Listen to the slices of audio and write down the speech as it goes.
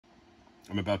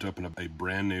I'm about to open up a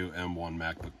brand new M1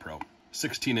 MacBook Pro.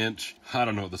 16-inch, I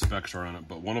don't know what the specs are on it,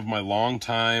 but one of my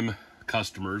longtime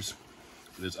customers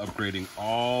is upgrading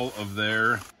all of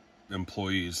their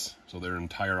employees, so their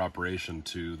entire operation,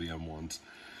 to the M1s.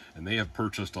 And they have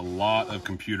purchased a lot of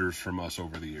computers from us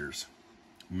over the years.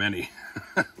 Many.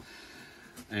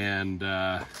 And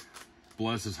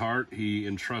bless his heart, he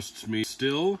entrusts me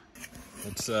still.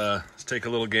 Let's take a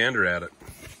little gander at it.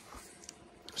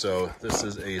 So this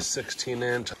is a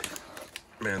 16-inch.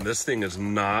 Man, this thing is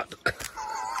not,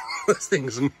 this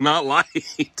thing's not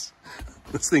light.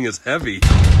 This thing is heavy.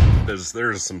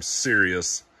 There's some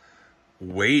serious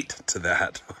weight to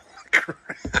that. Crap.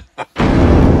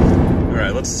 All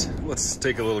right, let's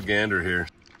take a little gander here.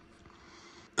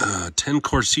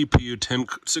 10-core CPU,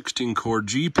 16-core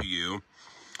GPU,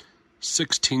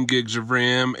 16 gigs of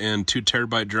RAM, and 2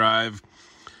 terabyte drive.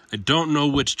 I don't know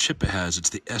which chip it has. It's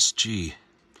the SG.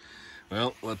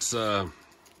 Well, let's open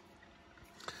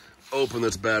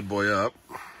this bad boy up.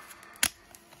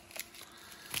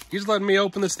 He's letting me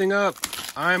open this thing up.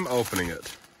 I'm opening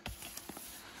it.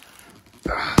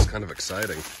 It's kind of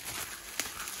exciting.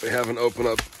 We haven't opened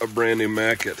up a brand new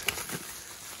Mac yet.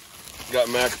 Got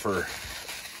Mac for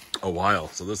a while,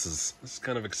 so this is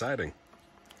kind of exciting.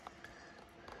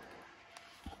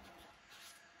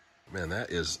 Man, that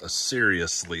is a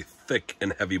seriously thick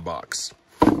and heavy box.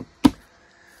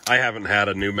 I haven't had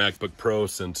a new MacBook Pro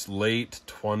since late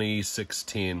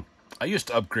 2016. I used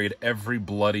to upgrade every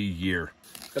bloody year.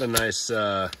 Got a nice,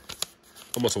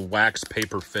 almost a wax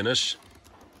paper finish.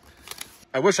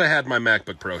 I wish I had my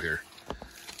MacBook Pro here.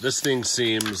 This thing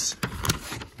seems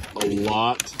a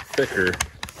lot thicker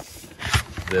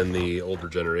than the older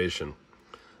generation.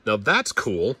 Now that's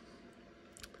cool.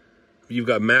 You've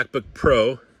got MacBook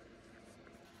Pro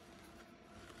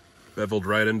beveled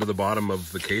right into the bottom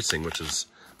of the casing, which has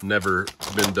never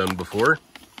been done before.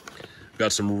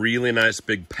 Got some really nice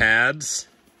big pads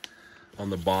on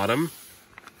the bottom.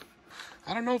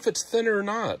 I don't know if it's thinner or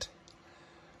not.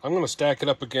 I'm going to stack it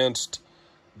up against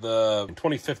the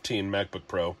 2015 MacBook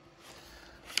Pro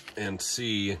and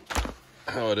see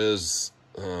how it is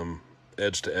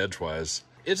edge to edge wise.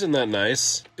 Isn't that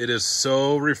nice? It is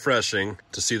so refreshing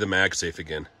to see the MagSafe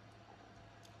again.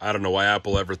 I don't know why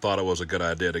Apple ever thought it was a good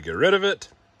idea to get rid of it.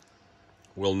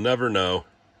 We'll never know.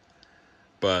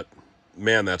 But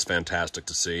man, that's fantastic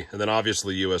to see. And then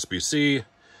obviously USB-C,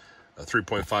 a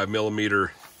 3.5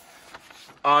 millimeter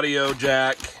audio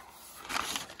jack.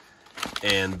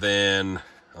 And then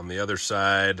on the other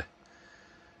side,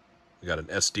 we got an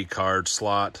SD card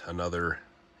slot, another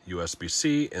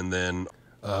USB-C, and then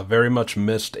a very much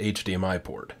missed HDMI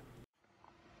port.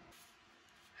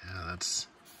 Yeah,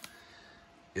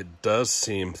 it does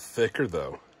seem thicker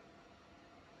though.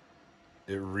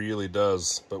 It really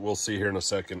does, but we'll see here in a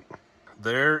second.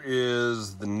 There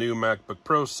is the new MacBook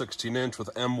Pro 16-inch with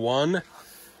M1.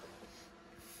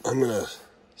 I'm gonna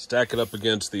stack it up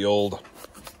against the old.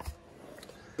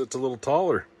 It's a little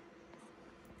taller.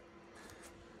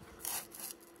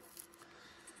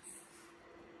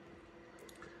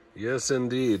 Yes,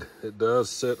 indeed. It does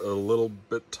sit a little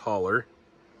bit taller.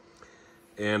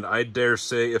 And I dare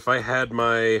say if I had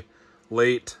my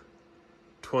late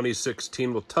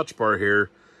 2016 with Touch Bar here,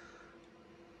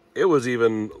 it was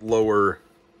even lower,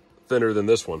 thinner than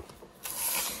this one.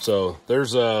 So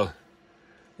there's a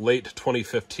late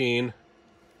 2015.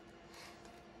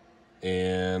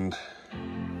 And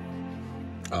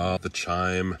the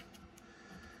chime.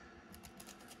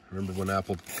 Remember when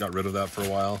Apple got rid of that for a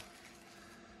while?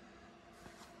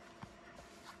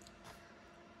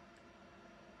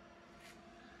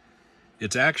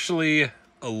 It's actually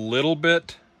a little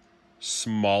bit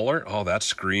smaller. Oh, that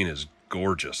screen is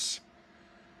gorgeous.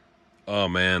 Oh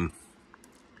man,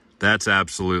 that's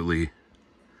absolutely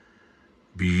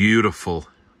beautiful.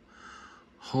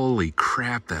 Holy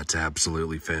crap, that's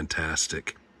absolutely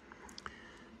fantastic.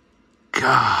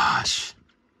 Gosh,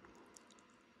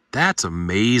 that's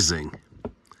amazing.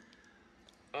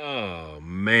 Oh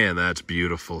man, that's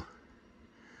beautiful.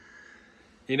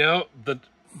 You know,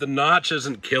 the notch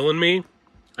isn't killing me.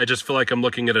 I just feel like I'm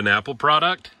looking at an Apple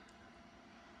product.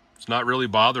 It's not really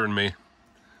bothering me.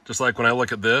 Just like when I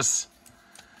look at this,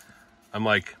 I'm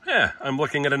like, yeah, I'm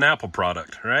looking at an Apple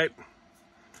product, right?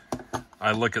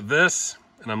 I look at this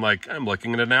and I'm like, I'm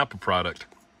looking at an Apple product.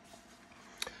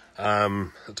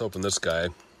 Let's open this guy.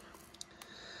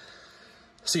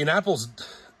 See, and Apple's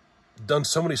done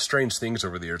so many strange things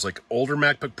over the years. Like older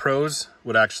MacBook Pros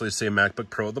would actually say MacBook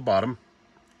Pro at the bottom,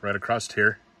 right across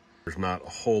here. There's not a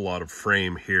whole lot of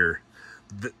frame here.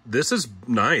 This is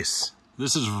nice.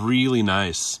 This is really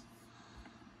nice.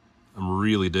 I'm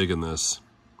really digging this.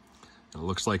 It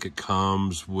looks like it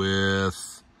comes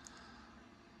with,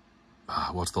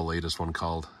 what's the latest one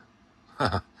called?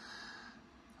 Not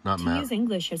To use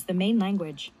English as the main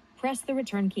language, press the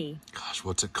return key. Gosh,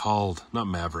 what's it called? Not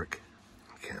Maverick.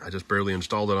 I just barely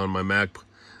installed it on my Mac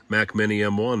Mini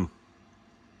M1.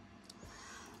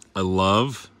 I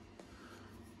love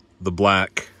the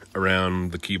black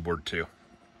around the keyboard too.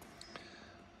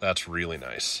 That's really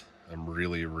nice. I'm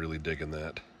really, really digging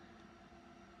that.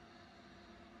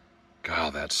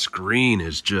 God, that screen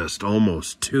is just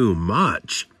almost too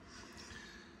much.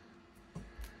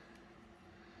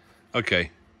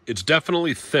 Okay, it's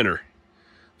definitely thinner.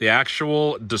 The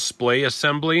actual display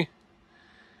assembly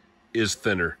is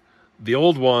thinner. The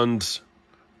old ones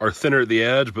are thinner at the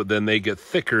edge, but then they get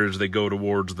thicker as they go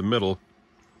towards the middle,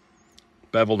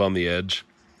 beveled on the edge.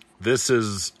 This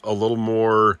is a little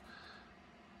more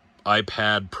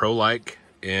iPad Pro-like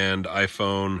and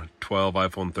iPhone 12,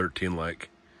 iPhone 13-like.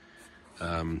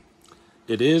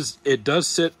 It does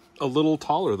sit a little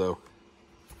taller though.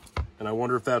 And I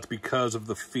wonder if that's because of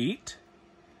the feet,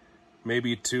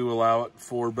 maybe to allow it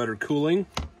for better cooling.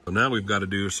 So now we've got to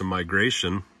do some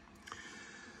migration.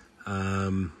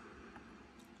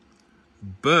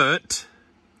 But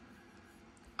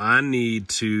I need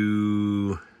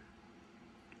to,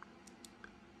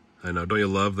 I know, don't you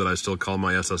love that I still call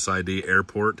my SSID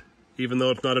airport? Even though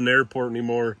it's not an airport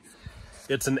anymore,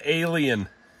 it's an alien.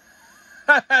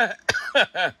 I've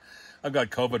got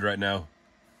COVID right now.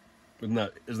 Isn't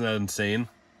that insane?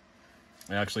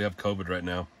 I actually have COVID right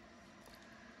now.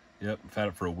 Yep, I've had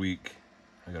it for a week.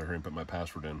 I gotta hurry and put my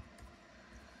password in.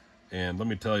 And let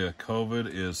me tell you,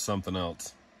 COVID is something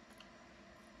else.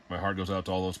 My heart goes out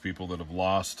to all those people that have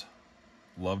lost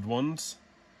loved ones,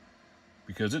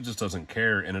 because it just doesn't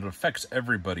care, and it affects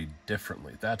everybody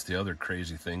differently. That's the other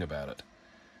crazy thing about it.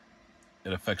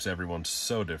 It affects everyone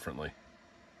so differently.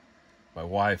 My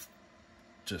wife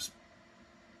just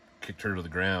kicked her to the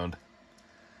ground.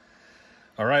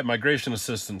 All right, migration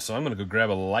assistant. So I'm going to go grab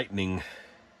a lightning.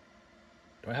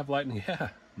 Do I have lightning? Yeah.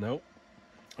 Nope.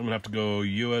 I'm going to have to go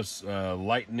US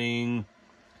lightning.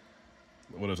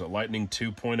 What is it? Lightning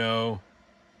 2.0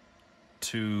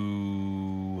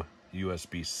 to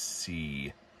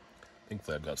USB-C.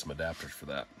 Thankfully, I've got some adapters for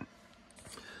that.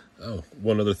 Oh,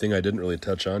 one other thing I didn't really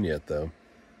touch on yet, though.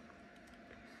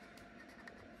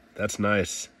 That's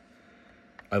nice.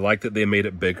 I like that they made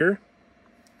it bigger.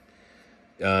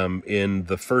 In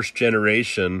the first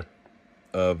generation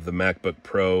of the MacBook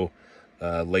Pro,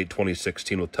 late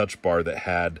 2016 with Touch Bar that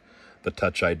had the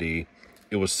Touch ID,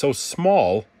 it was so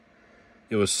small,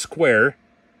 it was square,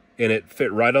 and it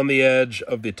fit right on the edge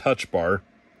of the Touch Bar,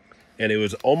 and it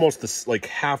was almost like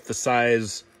half the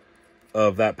size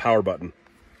of that power button.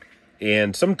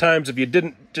 And sometimes if you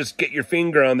didn't just get your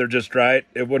finger on there just right,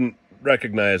 it wouldn't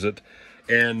recognize it.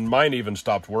 And mine even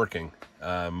stopped working.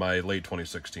 My late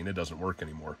 2016, it doesn't work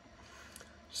anymore.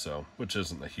 So, which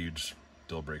isn't a huge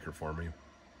deal breaker for me.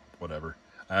 Whatever.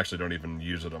 I actually don't even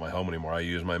use it at my home anymore. I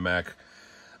use my Mac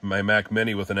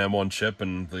Mini with an M1 chip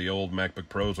and the old MacBook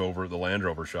Pros over at the Land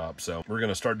Rover shop. So we're going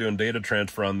to start doing data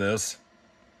transfer on this.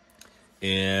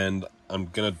 And I'm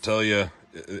going to tell you,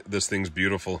 this thing's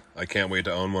beautiful. I can't wait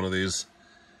to own one of these.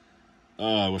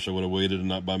 Oh, I wish I would have waited and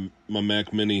not buy my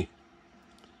Mac Mini.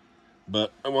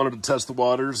 But I wanted to test the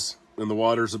waters, and the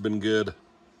waters have been good.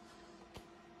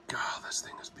 God, this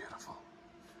thing is beautiful.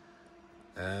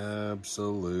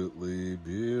 Absolutely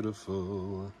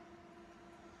beautiful.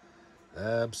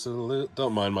 Absolute.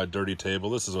 Don't mind my dirty table.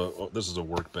 This is a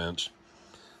workbench.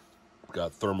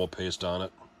 Got thermal paste on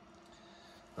it.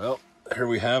 Well, here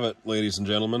we have it, ladies and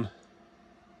gentlemen.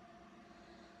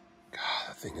 God,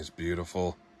 that thing is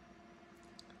beautiful.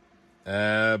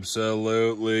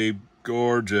 Absolutely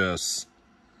gorgeous.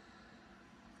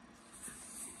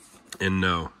 And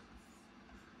no,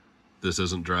 this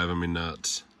isn't driving me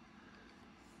nuts.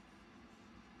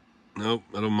 Nope,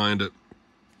 I don't mind it.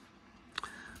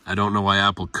 I don't know why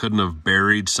Apple couldn't have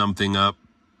buried something up,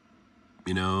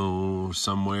 you know,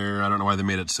 somewhere. I don't know why they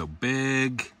made it so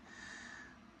big.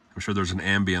 I'm sure there's an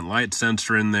ambient light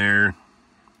sensor in there.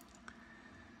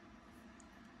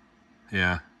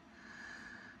 Yeah.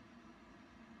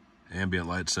 Ambient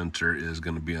light sensor is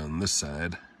going to be on this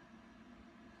side.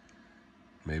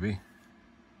 Maybe.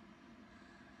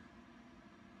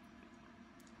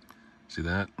 See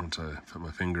that? Once I put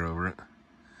my finger over it.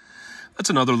 That's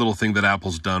another little thing that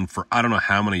Apple's done for I don't know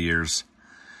how many years,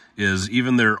 is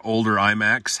even their older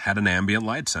iMacs had an ambient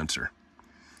light sensor.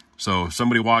 So if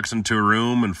somebody walks into a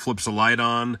room and flips a light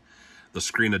on, the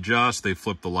screen adjusts, they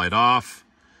flip the light off,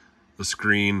 the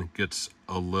screen gets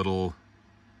a little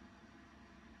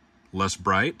less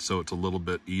bright, so it's a little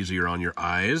bit easier on your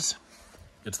eyes.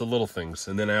 It's the little things.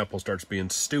 And then Apple starts being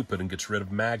stupid and gets rid of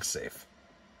MagSafe.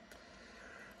 I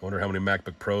wonder how many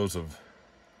MacBook Pros have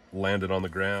landed on the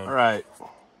ground. All right.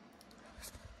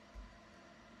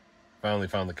 Finally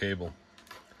found the cable.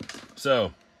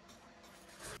 So,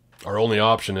 our only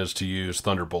option is to use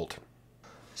Thunderbolt.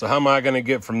 So how am I going to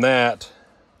get from that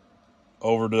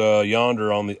over to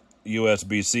yonder on the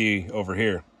USB-C over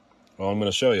here? Well, I'm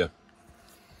going to show you.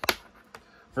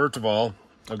 First of all,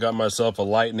 I've got myself a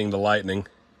lightning to lightning.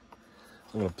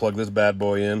 I'm going to plug this bad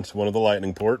boy into one of the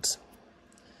lightning ports.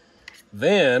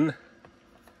 Then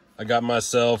I got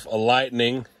myself a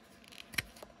lightning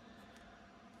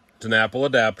to an Apple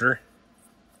adapter.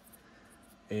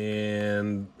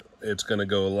 And it's going to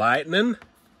go lightning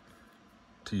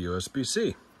to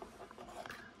USB-C.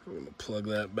 I'm going to plug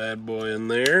that bad boy in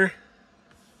there.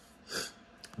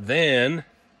 Then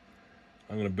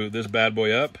I'm going to boot this bad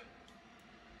boy up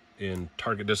in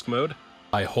target disk mode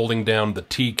by holding down the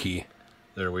T key.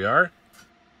 There we are.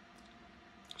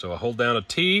 So I hold down a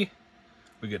T,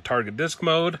 we get target disk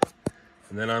mode,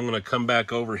 and then I'm going to come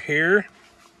back over here,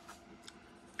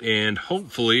 and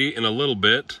hopefully in a little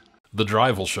bit the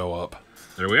drive will show up.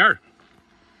 There we are.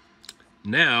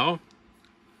 Now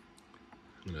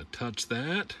I'm going to touch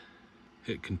that,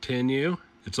 hit continue.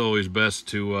 It's always best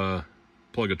to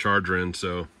plug a charger in,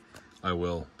 so I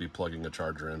will be plugging a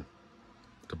charger in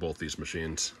to both these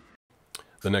machines.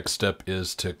 The next step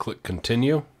is to click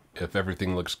continue if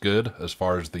everything looks good as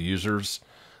far as the users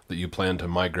that you plan to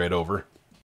migrate over.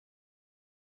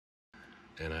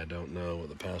 And I don't know what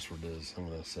the password is. I'm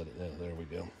going to set it. Yeah, there we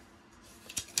go.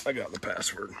 I got the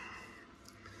password.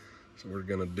 So we're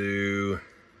going to do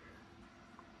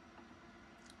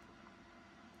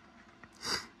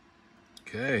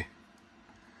okay.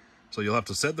 So you'll have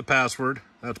to set the password.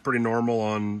 That's pretty normal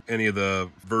on any of the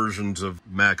versions of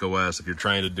Mac OS. If you're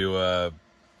trying to do a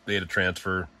data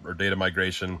transfer or data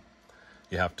migration,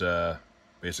 you have to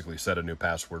basically set a new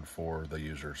password for the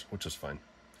users, which is fine.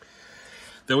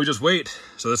 Then we just wait.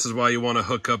 So this is why you want to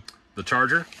hook up the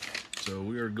charger. So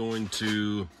we are going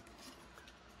to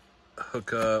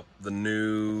hook up the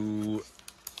new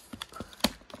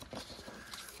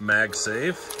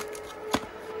MagSafe.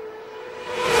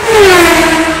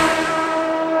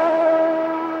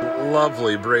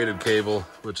 Lovely braided cable,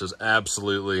 which is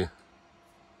absolutely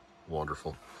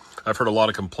wonderful. I've heard a lot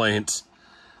of complaints,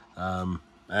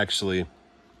 actually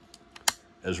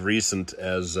as recent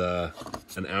as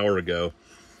an hour ago,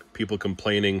 people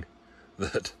complaining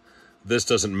that this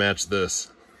doesn't match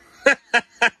this.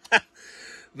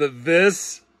 That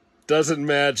this doesn't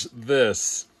match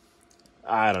this.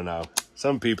 I don't know.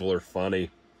 Some people are funny.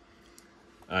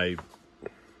 I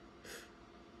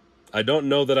don't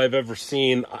know that I've ever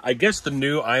seen, I guess the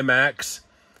new iMacs,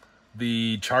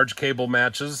 the charge cable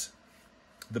matches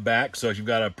the back. So if you've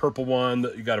got a purple one,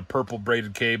 you got a purple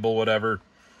braided cable, whatever.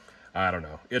 I don't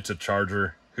know. It's a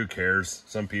charger. Who cares?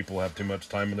 Some people have too much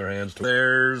time in their hands.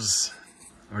 There's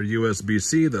our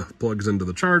USB-C that plugs into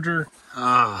the charger.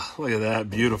 Ah, look at that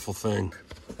beautiful thing.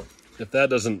 If that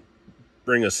doesn't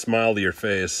bring a smile to your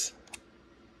face.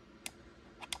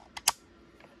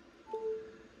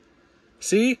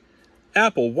 See?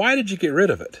 Apple, why did you get rid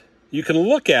of it? You can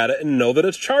look at it and know that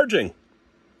it's charging.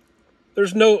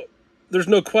 There's no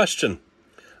question.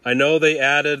 I know they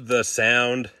added the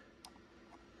sound.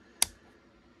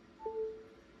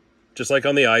 Just like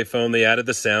on the iPhone, they added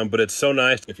the sound, but it's so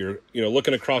nice if you're,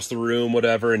 looking across the room,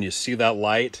 whatever, and you see that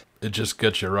light. It just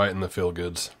gets you right in the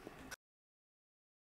feel-goods.